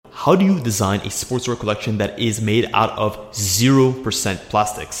how do you design a sportswear collection that is made out of 0%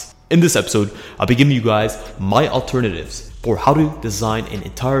 plastics? In this episode, I'll be giving you guys my alternatives for how to design an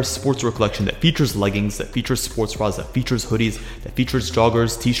entire sportswear collection that features leggings, that features sports bras, that features hoodies, that features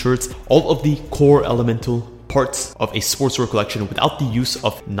joggers, t-shirts, all of the core elemental parts of a sportswear collection without the use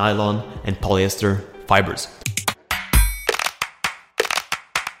of nylon and polyester fibers.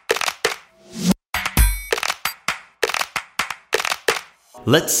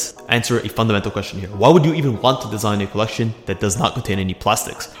 Let's answer a fundamental question here. Why would you even want to design a collection that does not contain any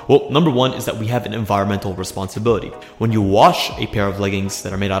plastics? Well, number one is that we have an environmental responsibility. When you wash a pair of leggings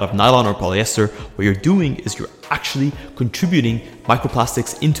that are made out of nylon or polyester, what you're doing is you're actually contributing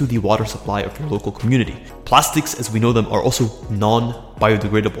microplastics into the water supply of your local community. Plastics, as we know them, are also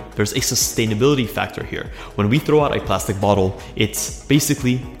non-biodegradable. There's a sustainability factor here. When we throw out a plastic bottle, it's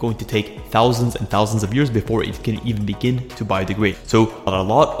basically going to take thousands and thousands of years before it can even begin to biodegrade. So what a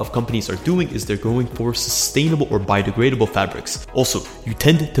lot of companies are doing is they're going for sustainable or biodegradable fabrics. Also, you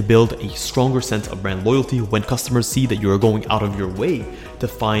tend to build a stronger sense of brand loyalty when customers see that you are going out of your way to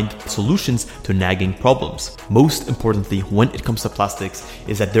find solutions to nagging problems. Most importantly, when it comes to plastics,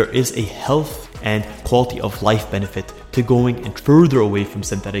 is that there is a health and quality of life benefit to going and further away from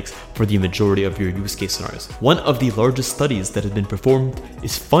synthetics for the majority of your use case scenarios. One of the largest studies that has been performed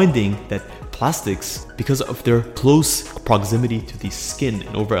is finding that plastics, because of their close proximity to the skin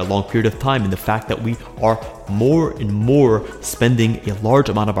and over a long period of time, and the fact that we are more and more spending a large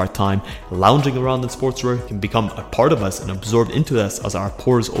amount of our time lounging around in sportswear, can become a part of us and absorbed into us as our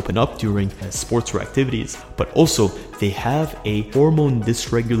pores open up during sportswear activities. But also, they have a hormone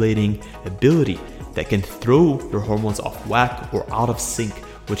dysregulating ability that can throw your hormones off whack or out of sync,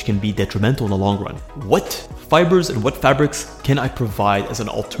 which can be detrimental in the long run. What fibers and what fabrics can I provide as an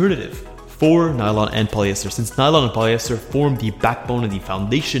alternative for nylon and polyester, since nylon and polyester form the backbone and the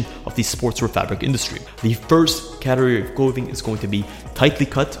foundation of the sportswear fabric industry? The first category of clothing is going to be tightly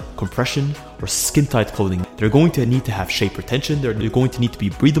cut, compression, or skin-tight clothing. They're going to need to have shape retention, they're going to need to be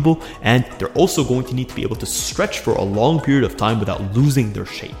breathable, and they're also going to need to be able to stretch for a long period of time without losing their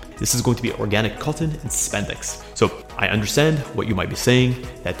shape. This is going to be organic cotton and spandex. So I understand what you might be saying,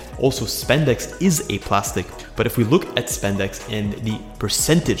 that also spandex is a plastic, but if we look at spandex and the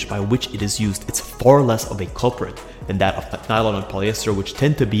percentage by which it is used, it's far less of a culprit than that of nylon and polyester, which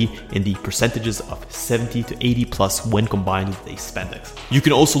tend to be in the percentages of 70 to 80 plus when combined with a spandex. You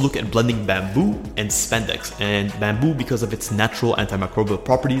can also look at blending bamboo and spandex, and bamboo, because of its natural antimicrobial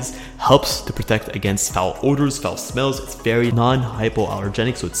properties, helps to protect against foul odors, foul smells. It's very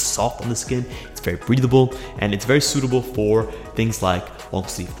non-hypoallergenic, so it's soft on the skin, it's very breathable, and it's very suitable for things like long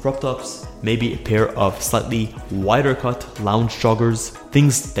sleeve crop tops, maybe a pair of slightly wider cut lounge joggers,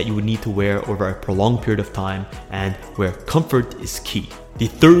 things that you would need to wear over a prolonged period of time and where comfort is key. The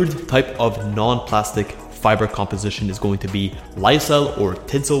third type of non-plastic fiber composition is going to be lyocell or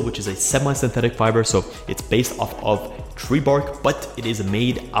tinsel, which is a semi-synthetic fiber. So it's based off of tree bark, but it is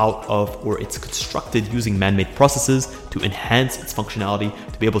made out of, or it's constructed using man-made processes to enhance its functionality,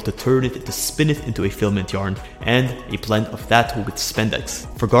 to be able to turn it, to spin it into a filament yarn, and a blend of that with spandex.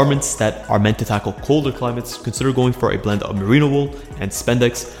 For garments that are meant to tackle colder climates, consider going for a blend of merino wool and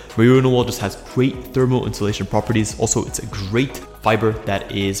spandex. Merino wool just has great thermal insulation properties. Also, it's a great fiber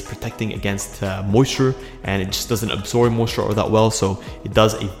that is protecting against moisture, and it just doesn't absorb moisture all that well, so it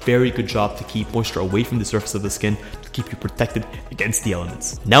does a very good job to keep moisture away from the surface of the skin, to keep you protected against the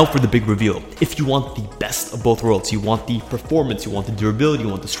elements. Now for the big reveal. If you want the best of both worlds, you want the performance, you want the durability, you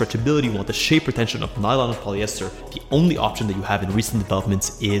want the stretchability, you want the shape retention of nylon and polyester, the only option that you have in recent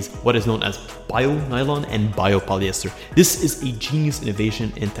developments is what is known as bio-nylon and bio-polyester. This is a genius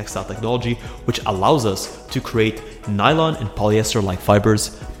innovation in textile technology, which allows us to create nylon and polyester-like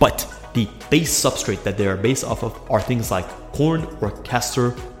fibers, but the base substrate that they are based off of are things like corn or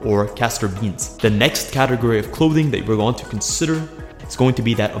castor beans. The next category of clothing that we're going to consider is going to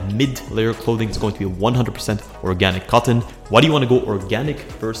be that of mid-layer clothing. It's going to be 100% organic cotton. Why do you want to go organic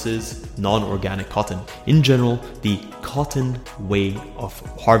versus non-organic cotton? In general, the cotton way of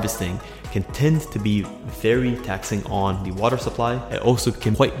harvesting can tend to be very taxing on the water supply. It also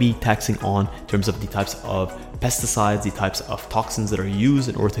can quite be taxing on in terms of the types of pesticides, the types of toxins that are used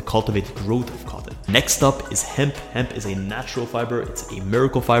in order to cultivate the growth of cotton. Next up is hemp. Hemp is a natural fiber. It's a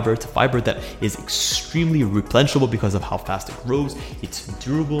miracle fiber. It's a fiber that is extremely replenishable because of how fast it grows. It's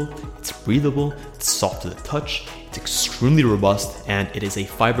durable, it's breathable, it's soft to the touch, it's extremely robust, and it is a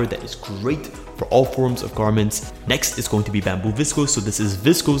fiber that is great for all forms of garments. Next is going to be bamboo viscose. So this is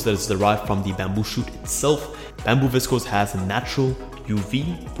viscose that is derived from the bamboo shoot itself. Bamboo viscose has natural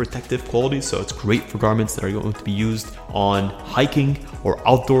UV protective qualities, so it's great for garments that are going to be used on hiking or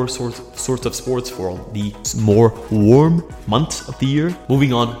outdoor sorts of sports for the more warm months of the year.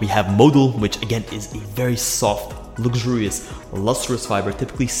 Moving on, we have modal, which again is a very soft, luxurious, lustrous fiber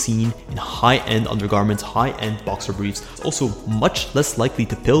typically seen in high-end undergarments, high-end boxer briefs. It's also much less likely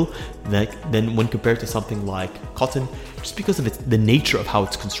to pill than when compared to something like cotton, just because of the nature of how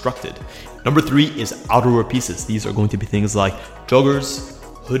it's constructed. Number 3 is outerwear pieces. These are going to be things like joggers,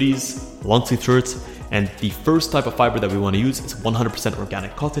 hoodies, long sleeve shirts, and the first type of fiber that we want to use is 100%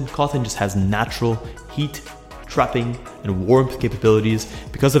 organic cotton. Cotton just has natural heat trapping and warmth capabilities.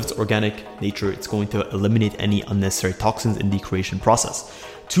 Because of its organic nature, it's going to eliminate any unnecessary toxins in the creation process.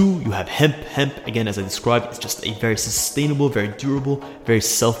 2, you have hemp. Hemp, again, as I described, is just a very sustainable, very durable, very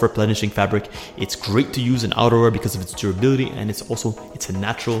self-replenishing fabric. It's great to use in outerwear because of its durability, and it's a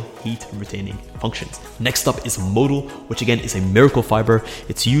natural heat-retaining functions. Next up is modal, which again is a miracle fiber.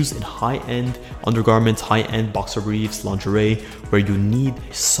 It's used in high-end undergarments, high-end boxer briefs, lingerie, where you need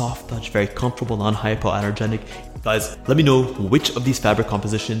a soft touch, very comfortable, non-hypoallergenic. Guys, let me know which of these fabric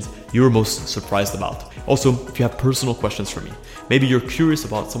compositions you're most surprised about. Also, if you have personal questions for me, maybe you're curious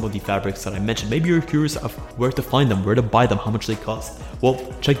about some of the fabrics that I mentioned, maybe you're curious of where to find them, where to buy them, how much they cost, well,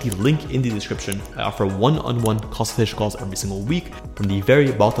 check the link in the description. I offer one-on-one consultation calls every single week. From the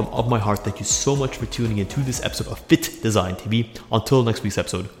very bottom of my heart, thank you so much for tuning into this episode of Fit Design TV. Until next week's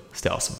episode, stay awesome.